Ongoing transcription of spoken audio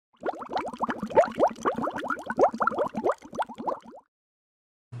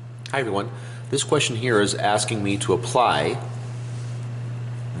Hi everyone, this question here is asking me to apply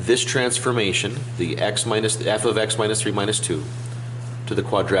this transformation, the f of x minus 3 minus 2, to the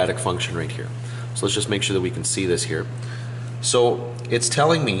quadratic function right here. So let's just make sure that we can see this here. So it's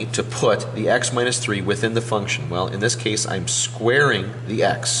telling me to put the x minus 3 within the function. Well, in this case I'm squaring the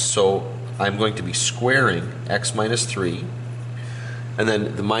x, so I'm going to be squaring x minus 3, and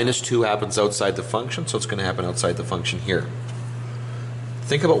then the minus 2 happens outside the function, so it's going to happen outside the function here.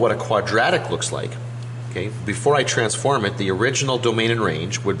 Think about what a quadratic looks like. Okay, before I transform it, the original domain and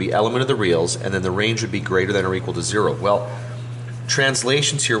range would be element of the reals, and then the range would be greater than or equal to 0. Well,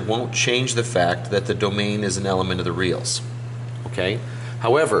 translations here won't change the fact that the domain is an element of the reals. Okay?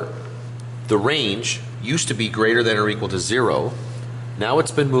 However, the range used to be greater than or equal to 0. Now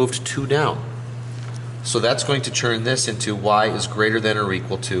it's been moved 2 down. So that's going to turn this into y is greater than or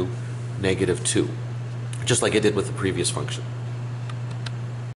equal to -2, just like it did with the previous function.